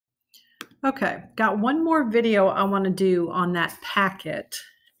Okay, got one more video I want to do on that packet.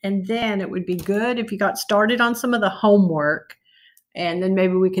 And then it would be good if you got started on some of the homework. And then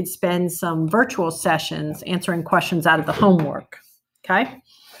maybe we could spend some virtual sessions answering questions out of the homework. Okay,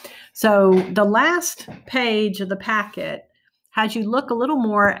 so the last page of the packet has you look a little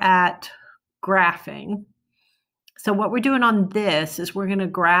more at graphing. So what we're doing on this is we're going to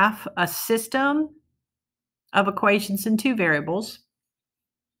graph a system of equations in two variables.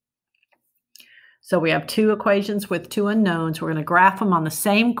 So we have two equations with two unknowns. We're going to graph them on the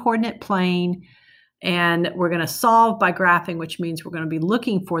same coordinate plane, and we're going to solve by graphing, which means we're going to be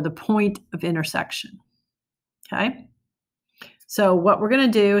looking for the point of intersection. Okay? So what we're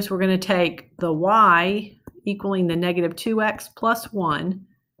going to do is we're going to take the y equaling the negative 2x plus 1,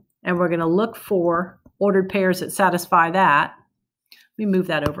 and we're going to look for ordered pairs that satisfy that. Let me move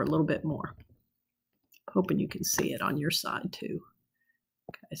that over a little bit more. Hoping you can see it on your side too.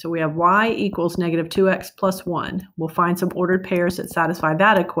 Okay, so we have y equals negative 2x plus 1. We'll find some ordered pairs that satisfy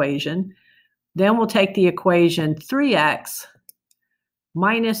that equation. Then we'll take the equation 3x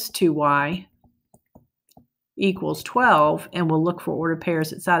minus 2y equals 12, and we'll look for ordered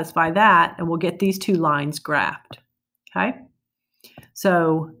pairs that satisfy that, and we'll get these two lines graphed. Okay?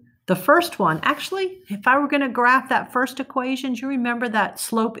 So the first one, actually, if I were going to graph that first equation, do you remember that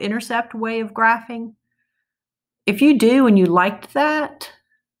slope-intercept way of graphing? If you do and you liked that,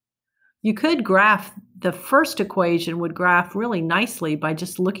 you could graph the first equation would graph really nicely by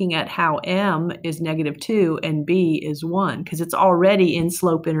just looking at how m is negative 2 and b is 1, because it's already in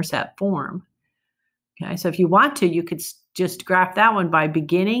slope-intercept form. Okay, so if you want to, you could just graph that one by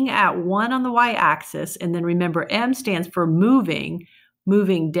beginning at 1 on the y-axis, and then remember m stands for moving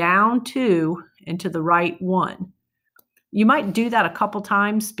down 2 and to the right 1. You might do that a couple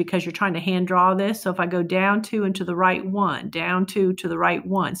times because you're trying to hand draw this. So if I go down 2 and to the right 1, down 2 to the right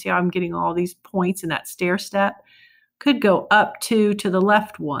 1, see how I'm getting all these points in that stair step? Could go up 2 to the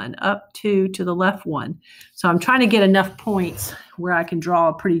left 1, up 2 to the left 1. So I'm trying to get enough points where I can draw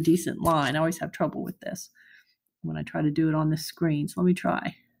a pretty decent line. I always have trouble with this when I try to do it on this screen. So let me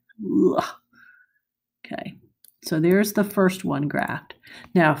try. Ugh. Okay. So there's the first one graphed.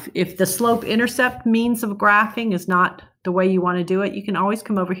 Now, if the slope-intercept means of graphing is not the way you want to do it, you can always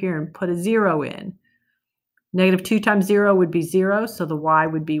come over here and put a 0 in. Negative 2 times 0 would be 0, so the y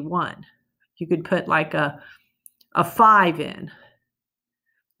would be 1. You could put like a 5 in.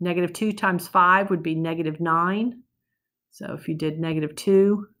 Negative 2 times 5 would be negative 9. So if you did negative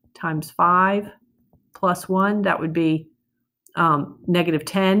 2 times 5 plus 1, that would be negative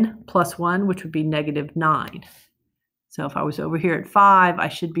 10 plus 1, which would be negative 9. So if I was over here at 5, I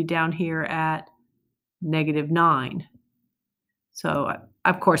should be down here at negative 9. So,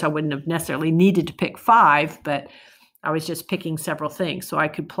 of course, I wouldn't have necessarily needed to pick 5, but I was just picking several things. So I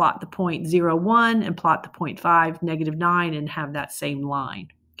could plot the point 0, 1 and plot the point 5, negative 9, and have that same line.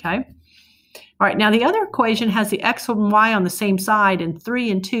 Okay? All right, now the other equation has the x and y on the same side, and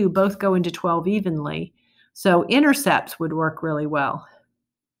 3 and 2 both go into 12 evenly. So intercepts would work really well.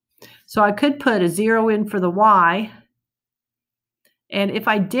 So I could put a 0 in for the y. And if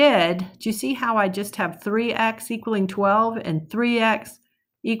I did, do you see how I just have 3x equaling 12, and 3x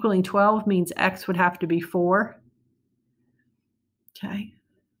equaling 12 means x would have to be 4? Okay.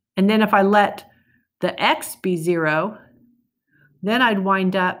 And then if I let the x be 0, then I'd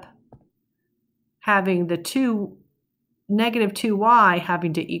wind up having the negative 2y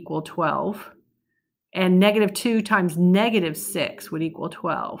having to equal 12, and negative 2 times negative 6 would equal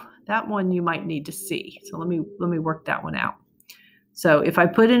 12. That one you might need to see. So let me work that one out. So if I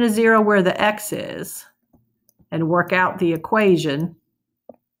put in a 0 where the x is and work out the equation,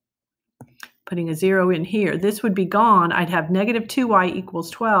 putting a 0 in here, this would be gone. I'd have negative 2y equals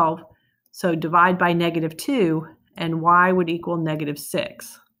 12. So divide by negative 2, and y would equal negative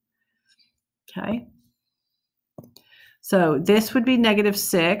 6. Okay. So this would be negative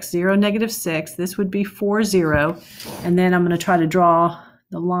 6, 0, negative 6. This would be 4, 0. And then I'm going to try to draw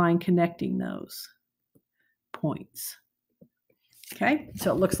the line connecting those points. Okay,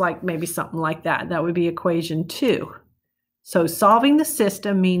 so it looks like maybe something like that. That would be equation 2. So solving the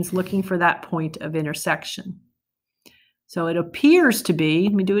system means looking for that point of intersection. So it appears to be,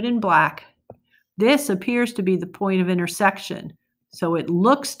 let me do it in black. This appears to be the point of intersection. So it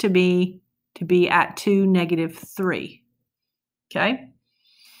looks to be at 2, negative 3. Okay.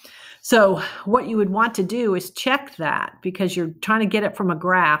 So what you would want to do is check that, because you're trying to get it from a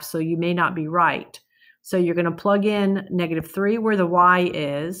graph, so you may not be right. So you're going to plug in negative 3 where the y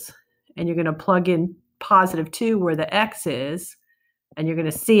is, and you're going to plug in positive 2 where the x is, and you're going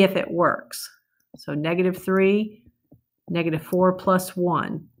to see if it works. So negative 3, negative 4 plus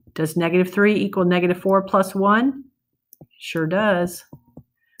 1. Does -3 equal -4 plus 1? Sure does.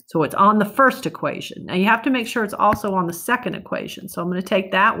 So it's on the first equation. Now you have to make sure it's also on the second equation. So I'm going to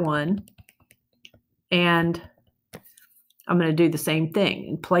take that one and I'm going to do the same thing.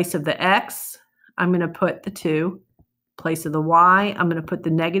 In place of the x, I'm going to put the 2. In place of the y, I'm going to put the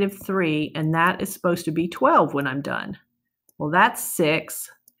 -3, and that is supposed to be 12 when I'm done. Well, that's 6.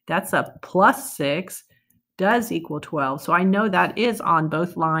 That's a plus 6 does equal 12. So I know that is on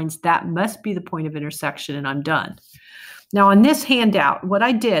both lines. That must be the point of intersection, and I'm done. Now on this handout, what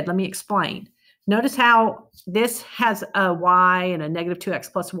I did, let me explain. Notice how this has a y and a -2x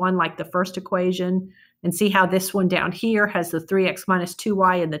plus 1 like the first equation, and see how this one down here has the 3x minus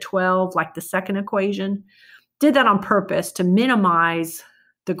 2y and the 12 like the second equation. Did that on purpose to minimize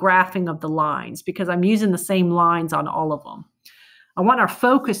the graphing of the lines because I'm using the same lines on all of them. I want our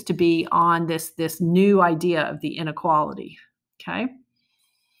focus to be on this new idea of the inequality, okay?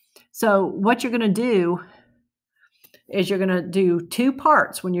 So what you're going to do is you're going to do 2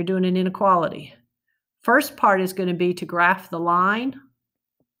 parts when you're doing an inequality. First part is going to be to graph the line.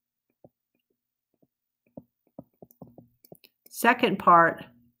 Second part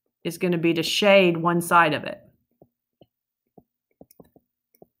is going to be to shade one side of it.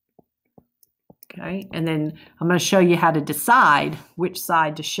 Okay, and then I'm going to show you how to decide which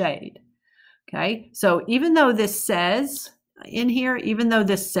side to shade. Okay, so even though this says in here, even though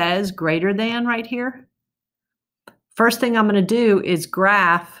this says greater than right here, first thing I'm going to do is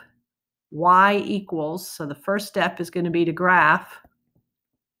graph y equals, so the first step is going to be to graph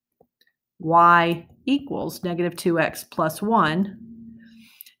y equals -2x plus 1.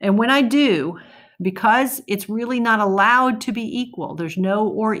 And when I do, because it's really not allowed to be equal, there's no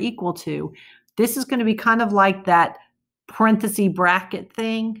or equal to, this is going to be kind of like that parenthesis bracket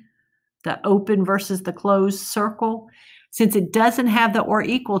thing, the open versus the closed circle. Since it doesn't have the or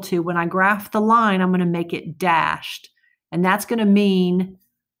equal to, when I graph the line, I'm going to make it dashed. And that's going to mean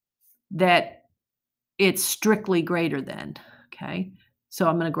that it's strictly greater than, okay? So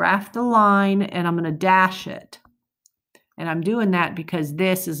I'm going to graph the line and I'm going to dash it. And I'm doing that because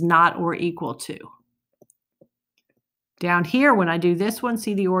this is not or equal to. Down here, when I do this one,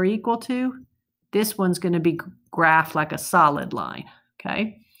 see the or equal to? This one's going to be graphed like a solid line,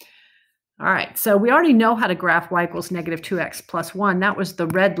 okay? All right, so we already know how to graph y equals -2x plus 1. That was the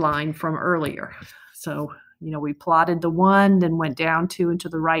red line from earlier. So, you know, we plotted the 1, then went down 2 into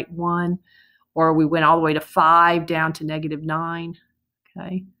the right 1, or we went all the way to 5 down to -9,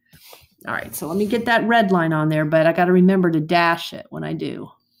 okay? All right, so let me get that red line on there, but I got to remember to dash it when I do.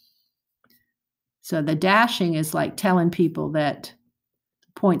 So the dashing is like telling people that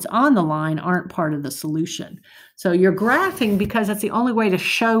points on the line aren't part of the solution. So you're graphing because that's the only way to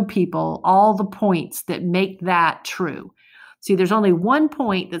show people all the points that make that true. See, there's only one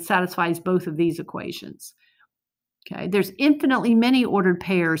point that satisfies both of these equations. Okay, there's infinitely many ordered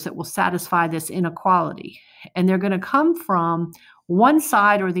pairs that will satisfy this inequality, and they're going to come from one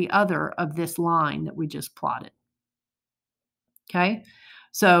side or the other of this line that we just plotted. Okay,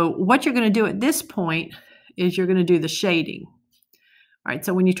 so what you're going to do at this point is you're going to do the shading. All right,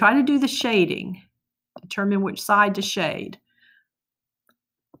 so when you try to do the shading, determine which side to shade.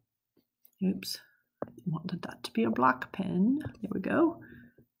 Oops, I wanted that to be a block pen. There we go.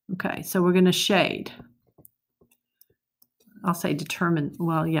 Okay, so we're going to shade. I'll say determine,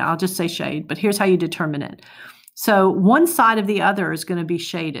 well, yeah, I'll just say shade, but here's how you determine it. So one side of the other is going to be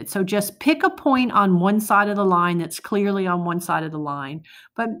shaded. So just pick a point on one side of the line that's clearly on one side of the line,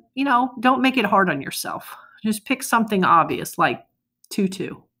 but, you know, don't make it hard on yourself. Just pick something obvious like 2,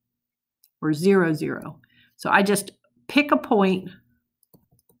 2 or 0, 0. So I just pick a point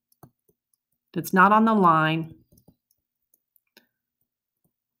that's not on the line,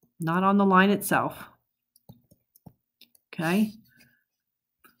 not on the line itself. Okay.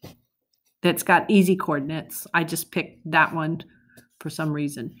 That's got easy coordinates. I just picked that one for some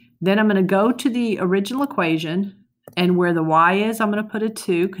reason. Then I'm going to go to the original equation, and where the y is, I'm going to put a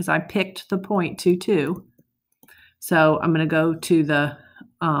 2 because I picked the point 2, 2. So I'm going to go to the,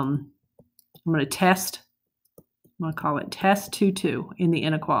 I'm going to test, I'm going to call it test 2, 2 in the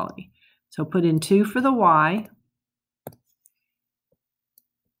inequality. So put in 2 for the y.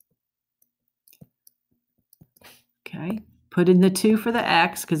 Okay, put in the 2 for the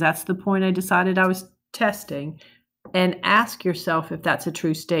x because that's the point I decided I was testing, and ask yourself if that's a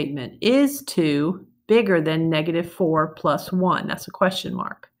true statement. Is 2 bigger than -4 plus 1? That's a question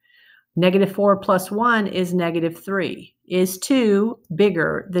mark. -4 plus 1 is -3. Is 2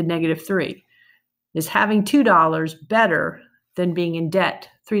 bigger than -3? Is having $2 better than being in debt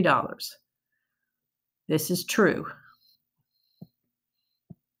 $3? This is true.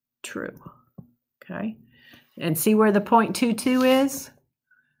 true. Okay. And see where the 0.22 is?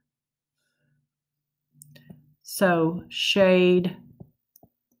 So shade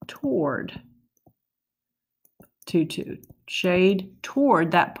toward 22. Shade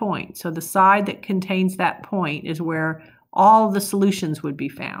toward that point. So the side that contains that point is where all the solutions would be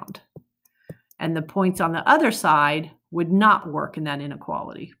found. And the points on the other side would not work in that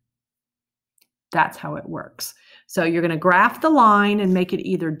inequality. That's how it works. So you're going to graph the line and make it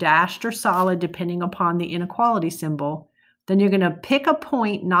either dashed or solid depending upon the inequality symbol. Then you're going to pick a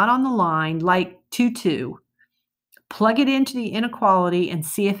point not on the line like 2, 2, plug it into the inequality and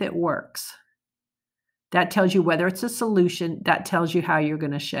see if it works. That tells you whether it's a solution. That tells you how you're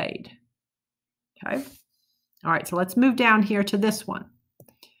going to shade. Okay. All right, so let's move down here to this one.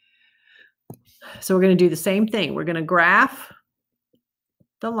 So we're going to do the same thing. We're going to graph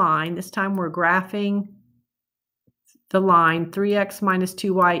the line. This time we're graphing the line 3x minus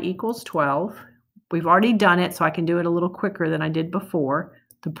 2y equals 12. We've already done it, so I can do it a little quicker than I did before.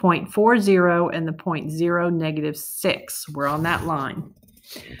 The 0.40 and the 0.0 negative 6. We're on that line.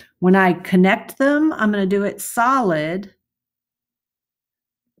 When I connect them, I'm going to do it solid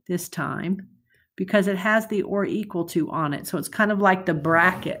this time because it has the or equal to on it. So it's kind of like the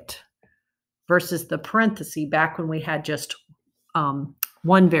bracket versus the parenthesis back when we had just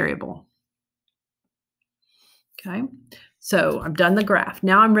one variable. Okay, so I've done the graph.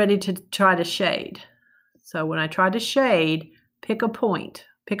 Now I'm ready to try to shade. So when I try to shade, pick a point.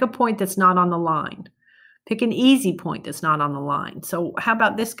 Pick a point that's not on the line. Pick an easy point that's not on the line. So how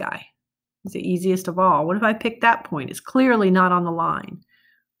about this guy? It's the easiest of all. What if I pick that point? It's clearly not on the line.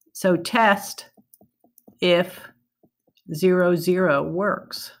 So test if 0, 0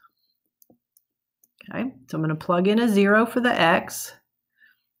 works. Okay, so I'm going to plug in a 0 for the x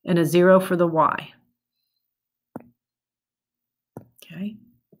and a 0 for the y. Okay,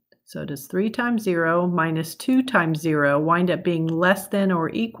 so does 3 times 0 minus 2 times 0 wind up being less than or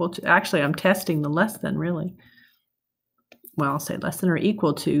equal to, actually I'm testing the less than really. Well, I'll say less than or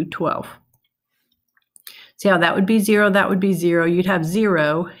equal to 12. See how that would be 0, that would be 0. You'd have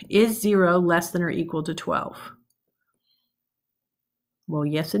 0. Is 0 less than or equal to 12? Well,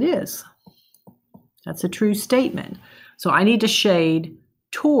 yes, it is. That's a true statement. So I need to shade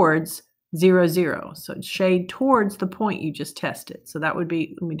towards 0, 0. So shade towards the point you just tested. So that would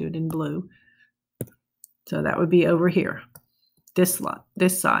be, let me do it in blue. So that would be over here, this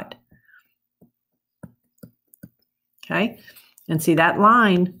side. Okay, and see that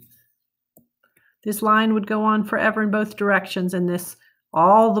line, this line would go on forever in both directions, and this,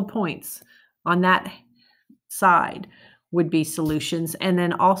 all the points on that side would be solutions, and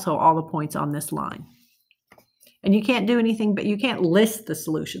then also all the points on this line. And you can't do anything, but you can't list the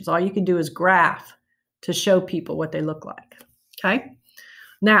solutions. All you can do is graph to show people what they look like. Okay.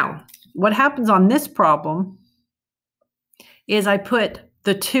 Now, what happens on this problem is I put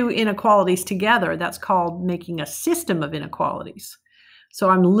the two inequalities together. That's called making a system of inequalities. So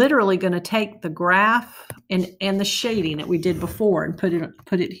I'm literally going to take the graph and the shading that we did before and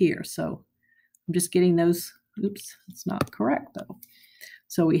put it here. So I'm just getting those. Oops, it's not correct though.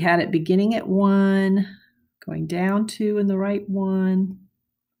 So we had it beginning at 1. Going down 2 in the right one.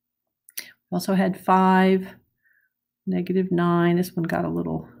 Also had 5, negative 9. This one got a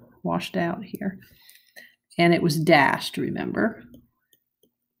little washed out here. And it was dashed, remember?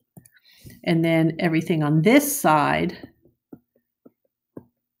 And then everything on this side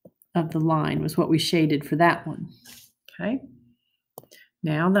of the line was what we shaded for that one. Okay.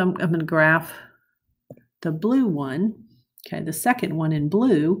 Now I'm going to graph the blue one. Okay, the second one in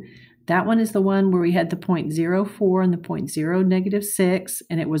blue. That one is the one where we had the 0.04 and the 0.0 negative 6,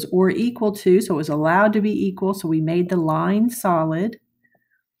 and it was or equal to, so it was allowed to be equal, so we made the line solid.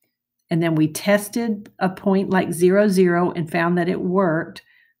 And then we tested a point like 0, 0 and found that it worked,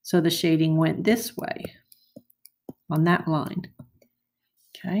 so the shading went this way on that line.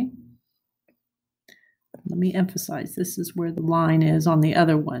 Okay. Let me emphasize, this is where the line is on the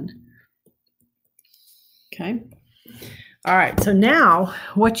other one. Okay. All right, so now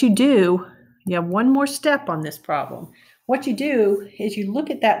what you do, you have one more step on this problem. What you do is you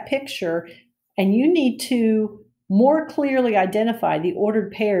look at that picture and you need to more clearly identify the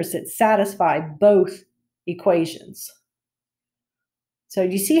ordered pairs that satisfy both equations. So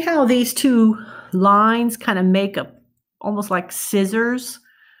you see how these two lines kind of make a almost like scissors?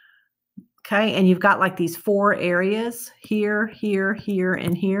 Okay, and you've got like these 4 areas here, here, here,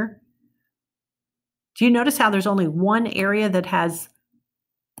 and here. Do you notice how there's only one area that has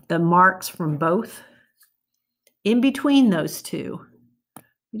the marks from both? In between those two,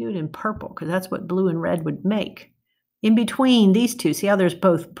 we do it in purple because that's what blue and red would make. In between these two, see how there's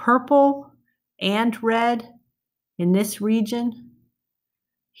both purple and red in this region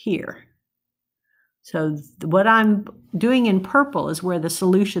here. So what I'm doing in purple is where the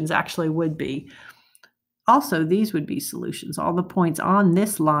solutions actually would be. Also, these would be solutions. All the points on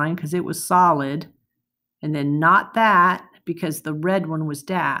this line, because it was solid, and then not that, because the red one was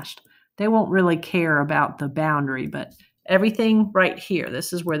dashed. They won't really care about the boundary, but everything right here,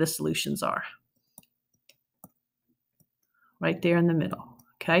 this is where the solutions are. Right there in the middle,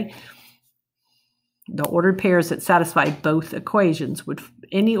 okay? The ordered pairs that satisfy both equations would,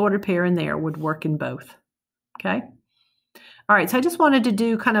 any ordered pair in there would work in both, okay? All right, so I just wanted to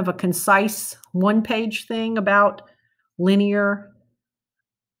do kind of a concise one-page thing about linear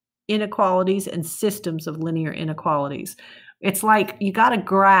inequalities and systems of linear inequalities. It's like you got a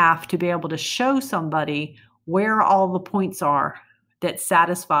graph to be able to show somebody where all the points are that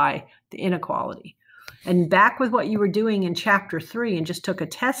satisfy the inequality. And back with what you were doing in chapter 3 and just took a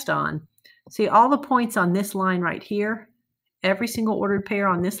test on, see all the points on this line right here, every single ordered pair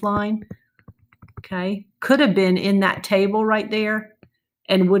on this line, okay, could have been in that table right there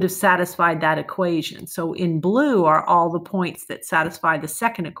and would have satisfied that equation. So in blue are all the points that satisfy the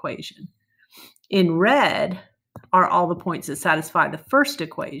second equation. In red are all the points that satisfy the first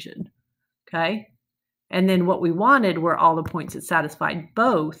equation, okay? And then what we wanted were all the points that satisfied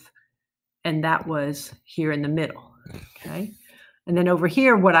both, and that was here in the middle, okay? And then over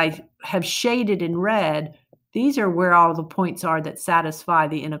here, what I have shaded in red, these are where all the points are that satisfy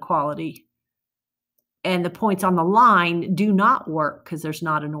the inequality. And the points on the line do not work because there's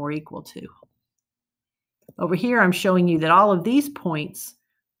not an or equal to. Over here, I'm showing you that all of these points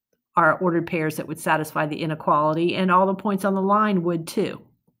are ordered pairs that would satisfy the inequality, and all the points on the line would too,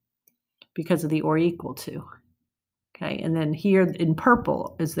 because of the or equal to. Okay, and then here in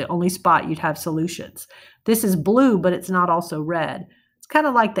purple is the only spot you'd have solutions. This is blue, but it's not also red. It's kind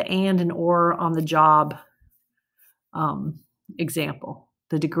of like the and or on the job example,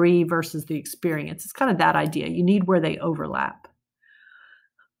 the degree versus the experience. It's kind of that idea. You need where they overlap.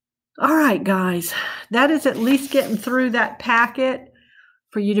 All right, guys, that is at least getting through that packet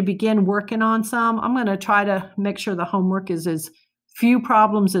for you to begin working on some. I'm going to try to make sure the homework is as few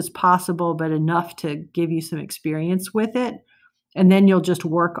problems as possible, but enough to give you some experience with it. And then you'll just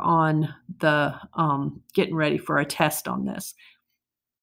work on the getting ready for a test on this.